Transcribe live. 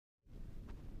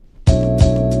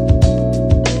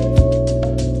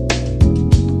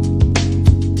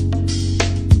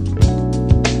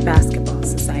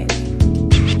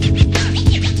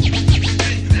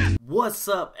What's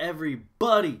up,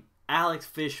 everybody? Alex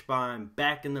Fishbein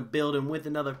back in the building with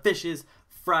another Fishes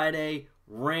Friday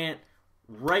rant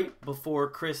right before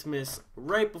Christmas,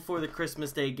 right before the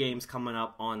Christmas Day games coming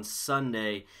up on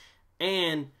Sunday.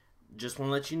 And just want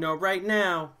to let you know right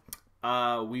now,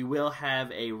 we will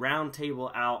have a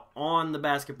roundtable out on the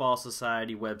Basketball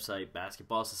Society website,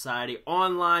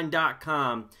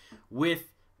 basketballsocietyonline.com,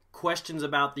 with questions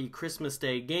about the Christmas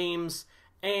Day games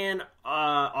and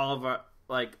all of our,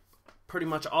 pretty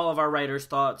much all of our writers'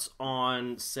 thoughts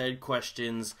on said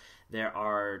questions. There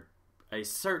are a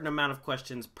certain amount of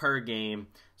questions per game,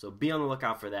 so be on the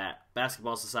lookout for that.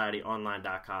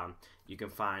 BasketballSocietyOnline.com. You can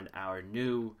find our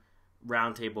new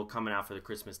roundtable coming out for the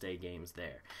Christmas Day games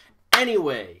there.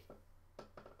 Anyway,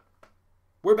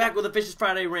 we're back with a Fishes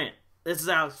Friday rant. This is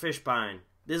Alex Fishbein.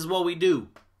 This is what we do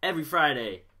every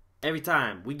Friday. Every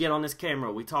time we get on this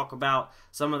camera, we talk about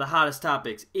some of the hottest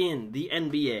topics in the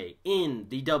NBA, in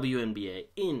the WNBA,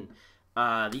 in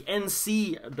the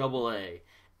NCAA,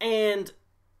 and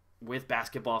with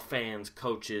basketball fans,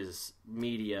 coaches,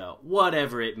 media,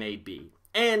 whatever it may be.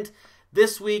 And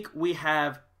this week we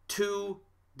have two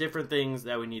different things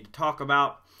that we need to talk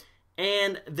about,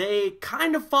 and they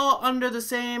kind of fall under the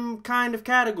same kind of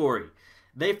category.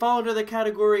 They fall under the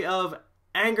category of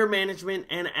anger management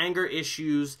and anger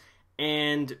issues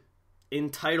and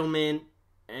entitlement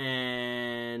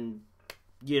and,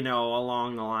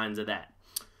 along the lines of that.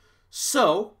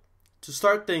 So, to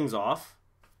start things off,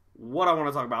 what I want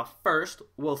to talk about first,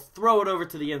 we'll throw it over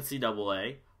to the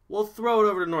NCAA. We'll throw it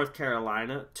over to North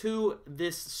Carolina, to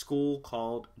this school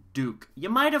called Duke. You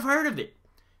might have heard of it.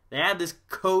 They have this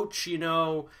coach, he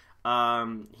goes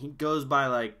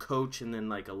by, coach and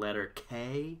then, a letter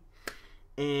K.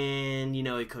 And,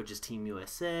 he coaches Team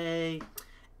USA.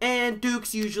 And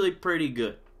Duke's usually pretty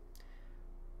good.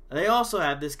 They also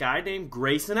have this guy named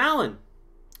Grayson Allen,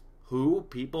 who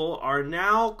people are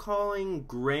now calling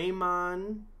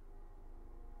Graymon,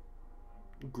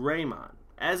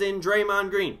 as in Draymond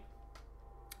Green.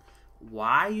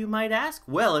 Why, you might ask?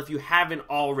 Well, if you haven't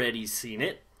already seen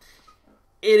it,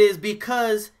 it is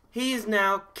because he's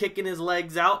now kicking his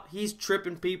legs out, he's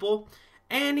tripping people,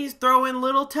 and he's throwing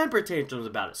little temper tantrums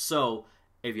about it. So,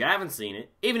 if you haven't seen it,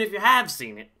 even if you have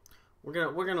seen it, we're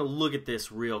gonna look at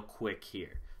this real quick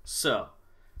here. So,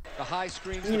 the high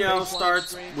screens,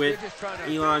 starts with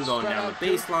Elon going down the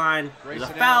baseline. There's a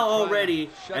foul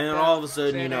already, and then all of a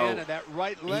sudden, he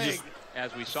just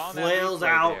flails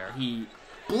out. He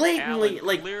blatantly,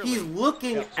 he's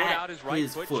looking at his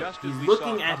foot. He's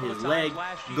looking at his leg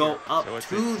go up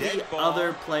to the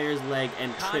other player's leg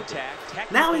and trip it.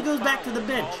 Now he goes back to the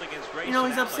bench. He's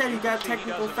upset. He got a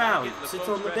technical foul. He sits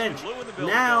on the bench.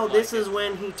 Now this is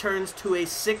when he turns to a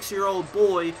 6-year-old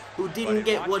boy who didn't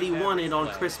get what he wanted on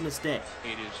Christmas Day.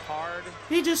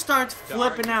 He just starts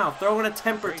flipping out, throwing a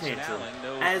temper tantrum,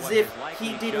 as if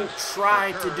he didn't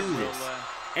try to do this.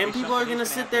 And people are going to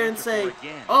sit there and say,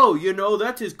 oh,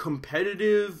 that's his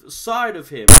competitive side of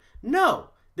him.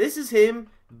 No, this is him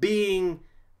being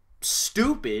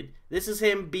stupid. This is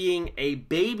him being a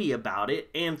baby about it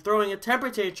and throwing a temper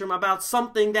tantrum about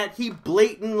something that he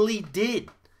blatantly did.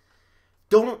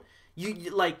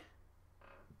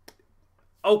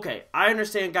 Okay, I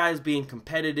understand guys being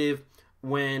competitive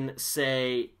when,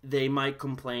 say, they might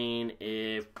complain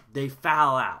if they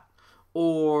foul out.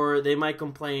 Or they might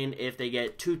complain if they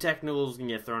get 2 technicals and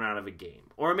get thrown out of a game.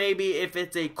 Or maybe if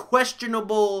it's a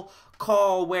questionable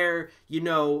call where,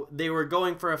 they were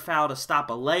going for a foul to stop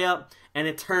a layup and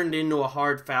it turned into a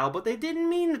hard foul, but they didn't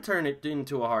mean to turn it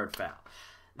into a hard foul.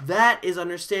 That is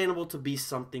understandable to be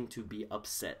something to be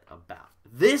upset about.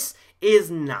 This is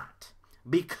not.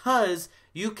 Because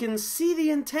you can see the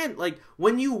intent.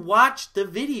 When you watch the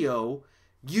video,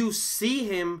 you see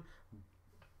him,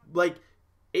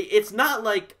 it's not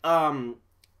like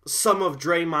some of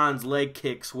Draymond's leg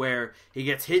kicks where he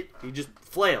gets hit, he just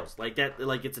flails like that,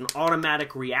 it's an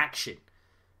automatic reaction.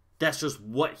 That's just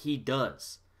what he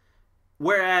does.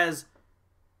 Whereas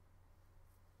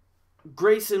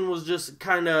Grayson was just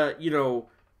kind of,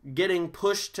 getting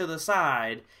pushed to the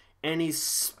side and he's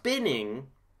spinning.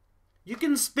 You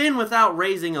can spin without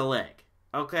raising a leg,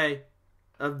 okay?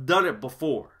 I've done it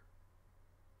before.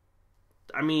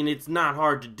 It's not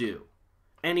hard to do.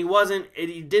 And he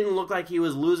didn't look like he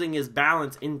was losing his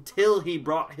balance until he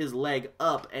brought his leg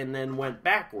up and then went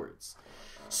backwards.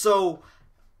 So,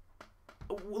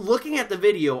 looking at the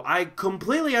video, I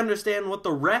completely understand what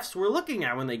the refs were looking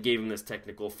at when they gave him this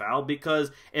technical foul, because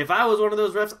if I was one of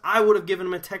those refs, I would have given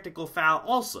him a technical foul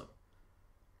also.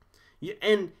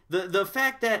 And the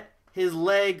fact that his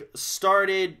leg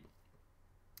started,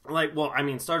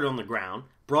 started on the ground,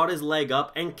 brought his leg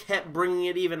up and kept bringing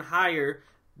it even higher,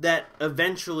 that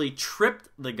eventually tripped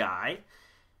the guy.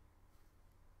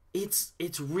 It's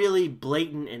really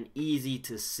blatant and easy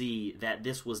to see that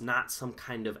this was not some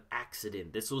kind of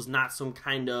accident. This was not some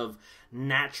kind of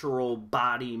natural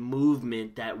body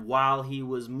movement that while he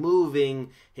was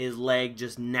moving, his leg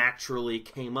just naturally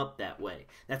came up that way.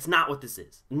 That's not what this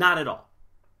is. Not at all.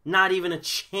 Not even a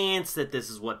chance that this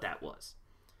is what that was.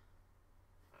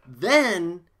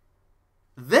 Then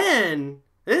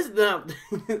this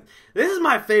is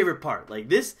my favorite part. Like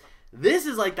this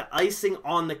is like the icing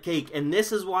on the cake, and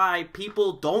this is why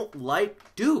people don't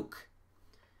like Duke.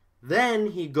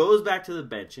 Then he goes back to the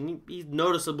bench, and he's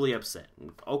noticeably upset.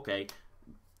 Okay,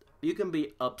 you can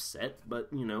be upset,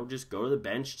 but, just go to the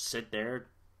bench, sit there,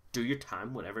 do your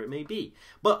time, whatever it may be.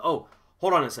 But, hold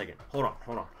on a second. Hold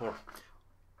on.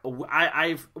 What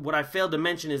I failed to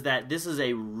mention is that this is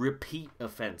a repeat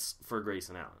offense for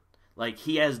Grayson Allen. Like,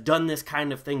 he has done this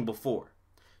kind of thing before.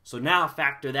 So now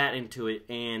factor that into it,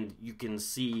 and you can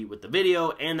see with the video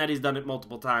and that he's done it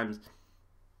multiple times,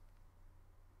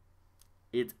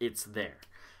 it's there.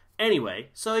 Anyway,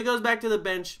 so he goes back to the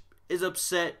bench, is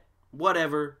upset,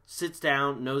 whatever, sits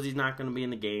down, knows he's not going to be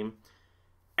in the game,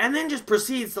 and then just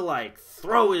proceeds to,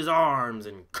 throw his arms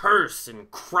and curse and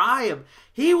cry.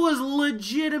 He was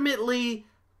legitimately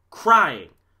crying.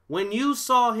 When you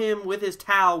saw him with his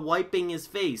towel wiping his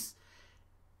face,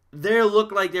 there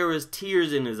looked like there was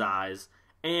tears in his eyes.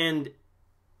 And,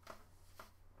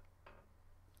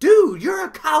 dude, you're a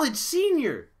college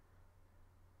senior.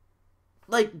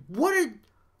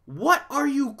 What are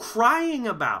you crying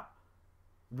about?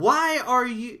 Why are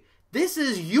you... This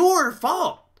is your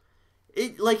fault.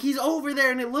 He's over there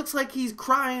and it looks like he's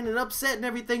crying and upset and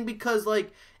everything because,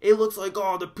 it looks like,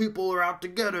 the people are out to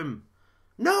get him.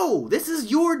 No, this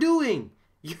is your doing.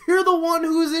 You're the one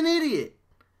who's an idiot.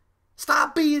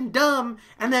 Stop being dumb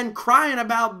and then crying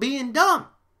about being dumb.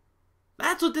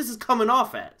 That's what this is coming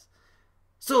off as.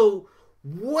 So,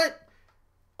 what,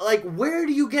 where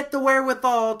do you get the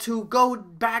wherewithal to go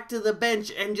back to the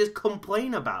bench and just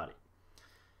complain about it?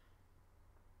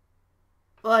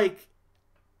 I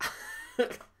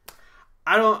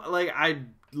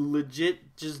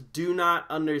legit just do not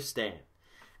understand.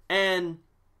 And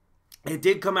it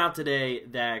did come out today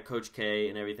that Coach K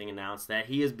and everything announced that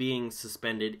he is being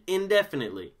suspended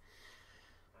indefinitely.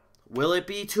 Will it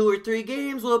be 2 or 3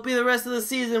 games? Will it be the rest of the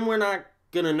season? We're not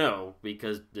going to know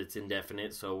because it's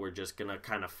indefinite, so we're just going to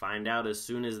kind of find out as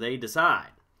soon as they decide.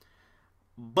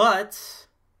 But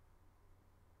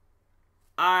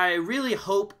I really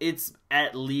hope it's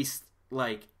at least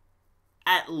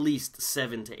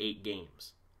 7 to 8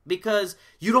 games. Because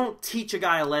you don't teach a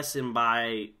guy a lesson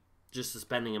by just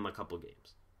suspending him a couple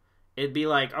games. It'd be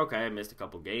like, okay, I missed a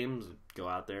couple games, go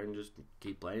out there and just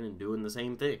keep playing and doing the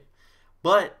same thing.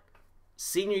 But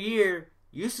senior year,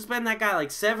 you suspend that guy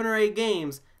 7 or 8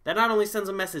 games, that not only sends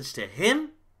a message to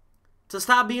him to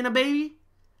stop being a baby,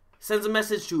 sends a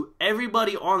message to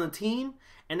everybody on the team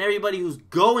and everybody who's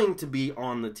going to be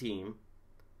on the team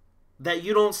that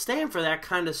you don't stand for that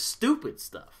kind of stupid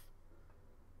stuff.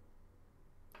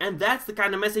 And that's the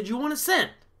kind of message you want to send.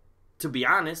 To be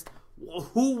honest,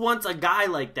 who wants a guy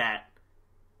like that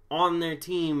on their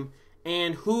team?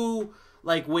 And who,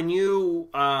 when you're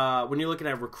looking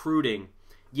at recruiting,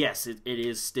 yes, it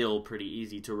is still pretty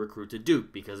easy to recruit to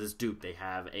Duke because it's Duke. They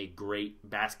have a great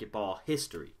basketball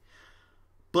history.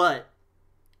 But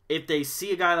if they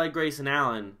see a guy like Grayson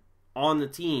Allen on the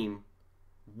team,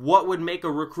 what would make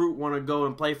a recruit want to go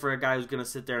and play for a guy who's going to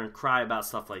sit there and cry about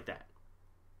stuff like that?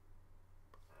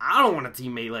 I don't want a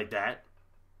teammate like that.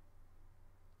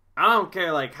 I don't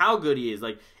care how good he is.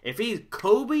 If he's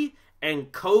Kobe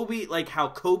and Kobe, how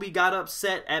Kobe got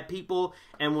upset at people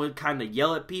and would kind of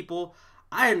yell at people,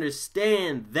 I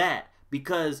understand that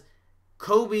because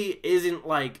Kobe isn't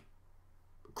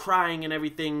crying and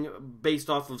everything based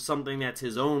off of something that's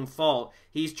his own fault.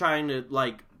 He's trying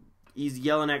to he's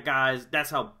yelling at guys. That's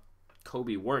how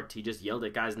Kobe worked. He just yelled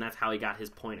at guys and that's how he got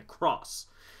his point across.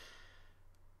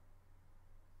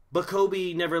 But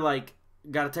Kobe never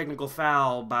got a technical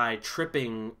foul by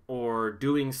tripping or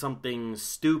doing something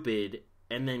stupid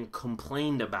and then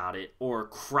complained about it or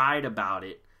cried about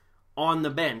it on the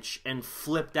bench and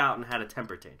flipped out and had a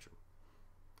temper tantrum.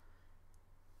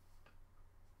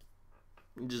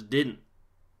 He just didn't.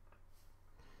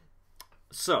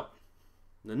 So,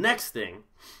 the next thing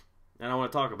that I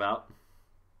want to talk about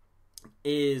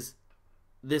is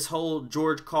this whole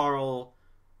George Karl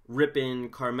ripping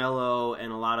Carmelo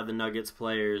and a lot of the Nuggets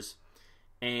players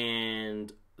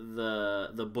and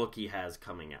the book he has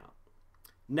coming out.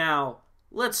 Now,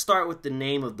 let's start with the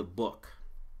name of the book.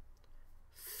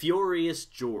 Furious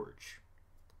George.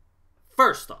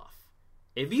 First off,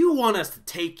 if you want us to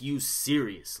take you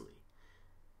seriously,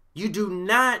 you do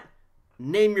not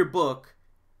name your book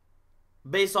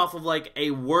based off of like a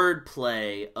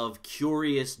wordplay of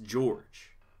Curious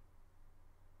George.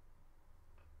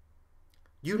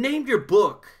 You named your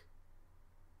book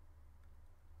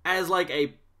as like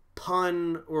a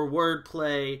pun or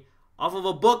wordplay off of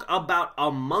a book about a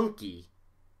monkey,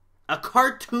 a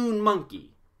cartoon monkey,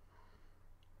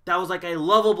 that was like a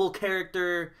lovable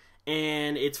character,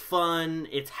 and it's fun,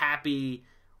 it's happy,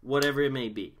 whatever it may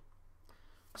be.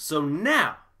 So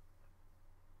now,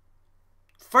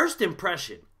 first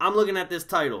impression, I'm looking at this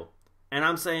title, and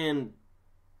I'm saying,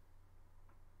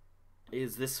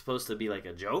 is this supposed to be like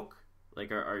a joke?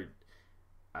 Like,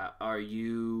 are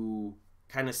you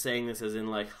kind of saying this as in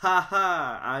like,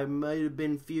 haha, I might have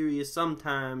been furious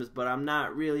sometimes, but I'm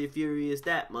not really furious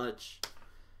that much?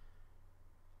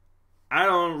 I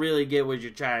don't really get what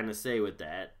you're trying to say with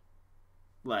that.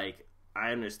 Like,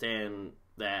 I understand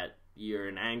that you're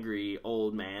an angry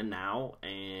old man now,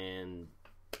 and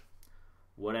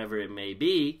whatever it may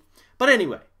be. But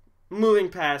anyway, moving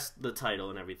past the title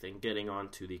and everything, getting on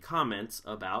to the comments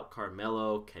about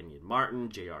Carmelo, Kenyon Martin,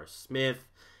 J.R. Smith,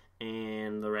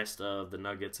 and the rest of the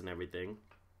Nuggets and everything.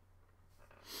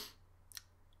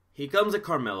 He comes at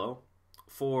Carmelo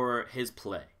for his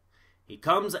play. He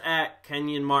comes at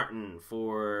Kenyon Martin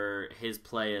for his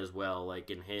play as well, like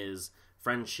in his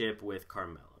friendship with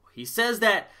Carmelo. He says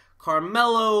that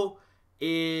Carmelo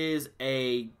is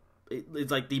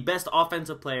like the best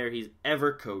offensive player he's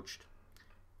ever coached.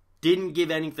 Didn't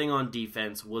give anything on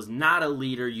defense, was not a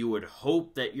leader. You would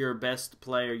hope that your best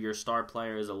player, your star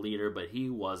player, is a leader, but he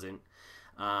wasn't.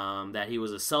 That he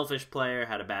was a selfish player,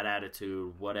 had a bad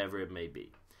attitude, whatever it may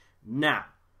be. Now,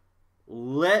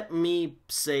 let me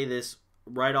say this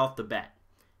right off the bat.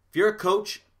 If you're a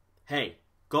coach, hey,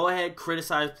 go ahead,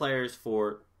 criticize players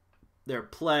for their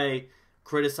play,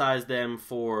 criticize them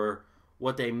for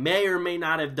what they may or may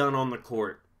not have done on the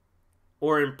court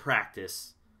or in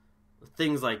practice.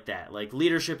 Things like that, like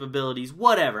leadership abilities,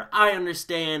 whatever. I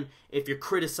understand if you're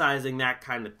criticizing that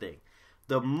kind of thing.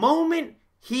 The moment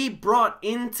he brought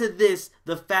into this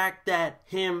the fact that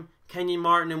him, Kenyon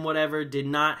Martin, and whatever did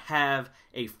not have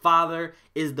a father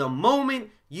is the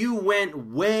moment you went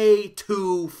way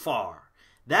too far.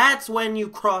 That's when you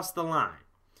cross the line.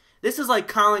 This is like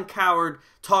Colin Cowherd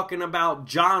talking about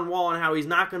John Wall and how he's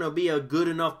not going to be a good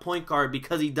enough point guard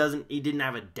because he didn't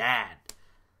have a dad.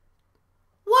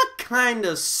 What kind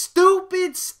of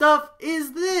stupid stuff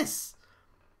is this?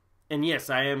 And yes,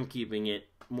 I am keeping it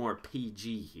more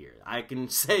PG here. I can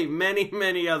say many,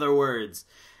 many other words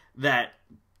that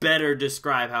better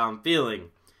describe how I'm feeling.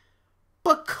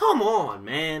 But come on,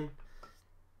 man.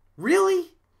 Really?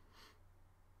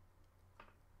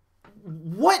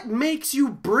 What makes you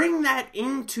bring that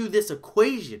into this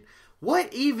equation?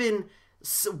 What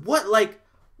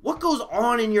goes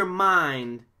on in your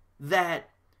mind that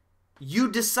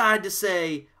you decide to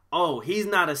say, oh, he's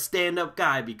not a stand-up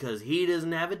guy because he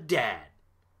doesn't have a dad?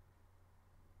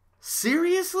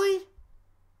 Seriously?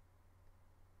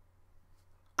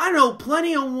 I know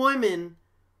plenty of women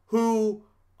who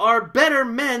are better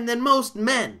men than most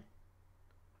men.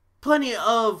 Plenty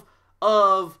of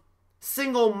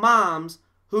single moms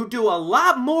who do a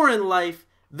lot more in life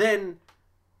than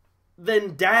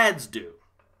dads do.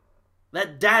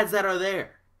 Dads that are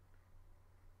there.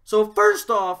 So first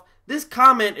off, this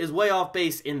comment is way off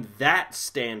base in that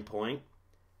standpoint.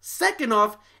 Second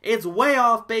off, it's way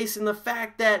off base in the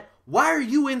fact that why are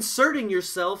you inserting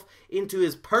yourself into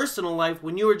his personal life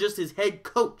when you are just his head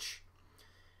coach?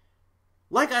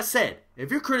 Like I said, if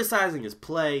you're criticizing his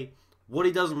play, what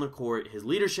he does on the court, his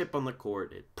leadership on the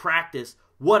court, practice,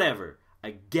 whatever,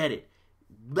 I get it.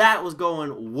 That was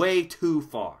going way too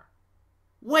far.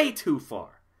 Way too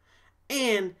far.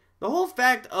 And the whole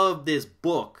fact of this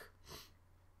book,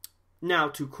 now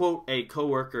to quote a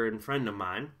coworker and friend of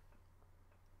mine,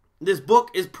 this book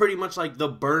is pretty much like the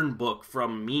burn book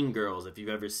from Mean Girls, if you've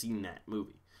ever seen that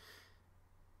movie.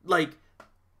 Like,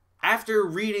 after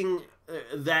reading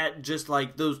that, just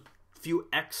like those few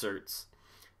excerpts,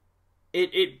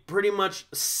 it pretty much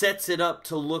sets it up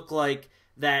to look like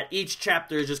that each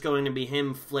chapter is just going to be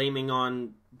him flaming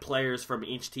on players from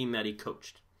each team that he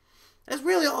coached. That's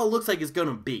really all it looks like it's going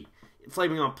to be.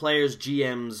 Flaming on players,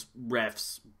 GMs,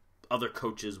 refs, other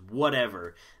coaches,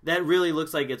 whatever. That really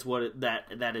looks like it's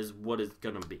that is what it's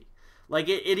going to be. Like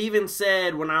it even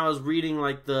said when I was reading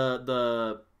like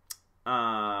the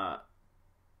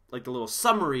little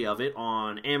summary of it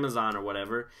on Amazon or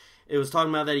whatever, it was talking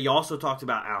about that he also talked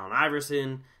about Allen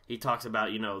Iverson. He talks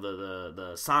about,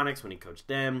 the Sonics when he coached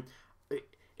them.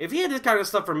 If he had this kind of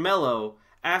stuff for Melo,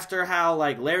 after how,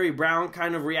 like, Larry Brown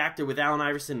kind of reacted with Allen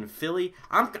Iverson in Philly,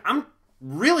 I'm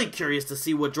really curious to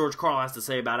see what George Karl has to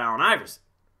say about Allen Iverson.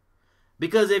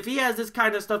 Because if he has this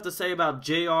kind of stuff to say about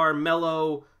JR,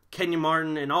 Melo, Kenyon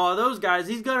Martin, and all of those guys,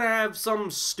 he's going to have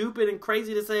some stupid and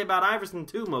crazy to say about Iverson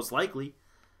too, most likely.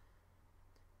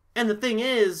 And the thing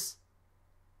is,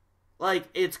 like,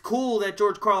 it's cool that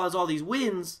George Karl has all these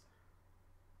wins,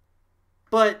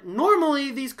 but normally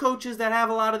these coaches that have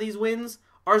a lot of these wins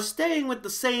are staying with the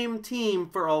same team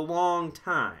for a long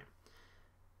time.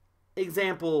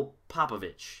 Example,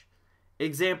 Popovich.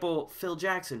 Example, Phil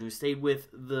Jackson, who stayed with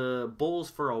the Bulls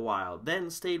for a while,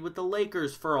 then stayed with the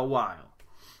Lakers for a while.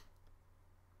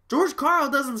 George Karl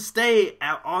doesn't stay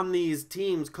on these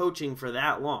teams coaching for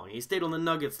that long. He stayed on the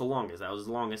Nuggets the longest. That was his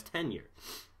longest tenure.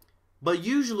 But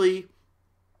usually,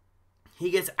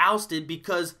 he gets ousted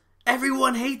because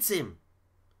everyone hates him.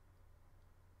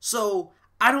 So,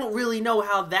 I don't really know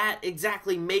how that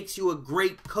exactly makes you a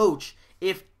great coach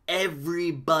if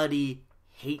everybody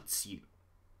hates you.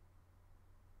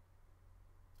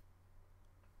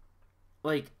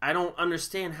 Like, I don't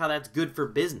understand how that's good for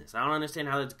business. I don't understand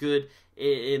how that's good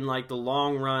in like the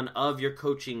long run of your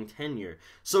coaching tenure.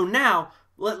 So now,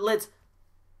 let's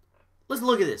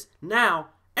look at this. Now,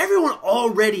 everyone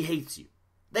already hates you.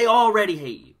 They already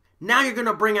hate you. Now you're going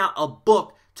to bring out a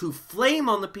book to flame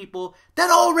on the people that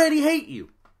already hate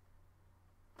you.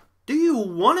 Do you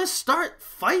want to start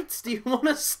fights? Do you want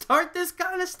to start this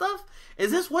kind of stuff?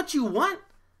 Is this what you want?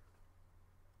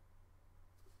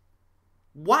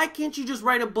 Why can't you just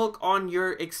write a book on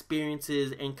your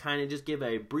experiences and kind of just give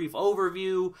a brief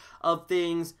overview of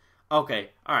things?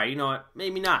 Okay, alright, you know what?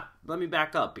 Maybe not. Let me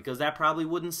back up, because that probably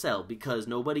wouldn't sell, because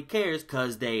nobody cares,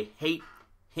 because they hate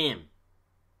him.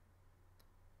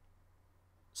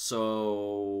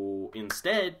 So,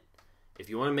 instead, if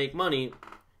you want to make money,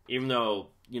 even though,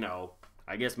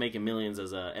 I guess making millions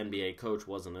as an NBA coach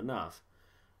wasn't enough.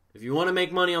 If you want to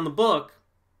make money on the book,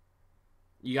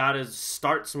 you got to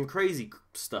start some crazy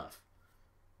stuff.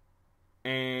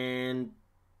 And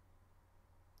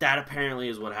that apparently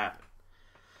is what happened.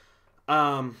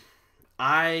 I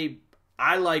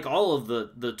like all of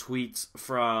the tweets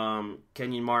from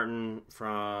Kenyon Martin,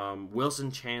 from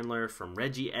Wilson Chandler, from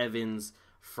Reggie Evans,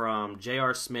 from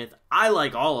J.R. Smith. I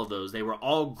like all of those. They were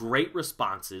all great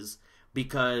responses,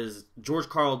 because George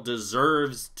Karl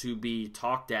deserves to be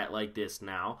talked at like this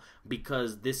now,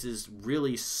 because this is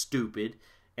really stupid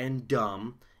and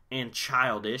dumb and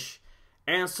childish.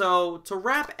 And so, to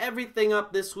wrap everything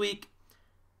up this week,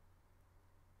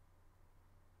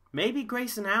 maybe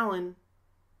Grayson Allen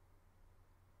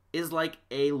is like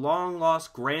a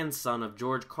long-lost grandson of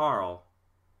George Karl,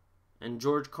 and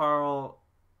George Karl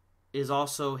is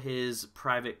also his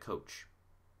private coach.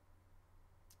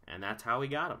 And that's how he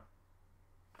got him.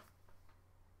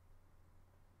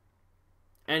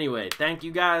 Anyway, thank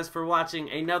you guys for watching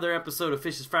another episode of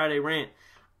Fish's Friday Rant.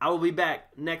 I will be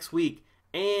back next week.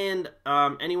 And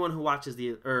anyone who watches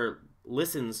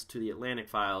listens to the Atlantic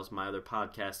Files, my other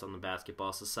podcast on the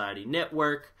Basketball Society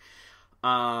Network,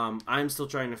 I'm still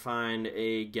trying to find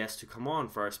a guest to come on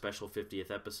for our special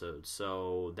 50th episode.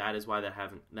 So that is why that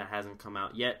hasn't come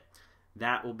out yet.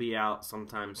 That will be out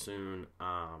sometime soon.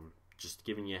 Just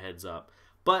giving you a heads up.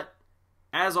 But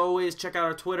as always, check out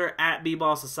our Twitter at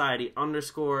 @bballsociety_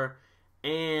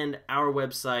 and our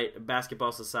website,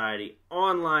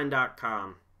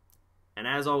 basketballsocietyonline.com. And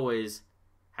as always,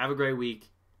 have a great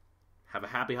week, have a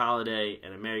happy holiday,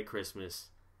 and a Merry Christmas.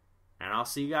 And I'll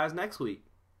see you guys next week.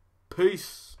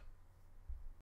 Peace.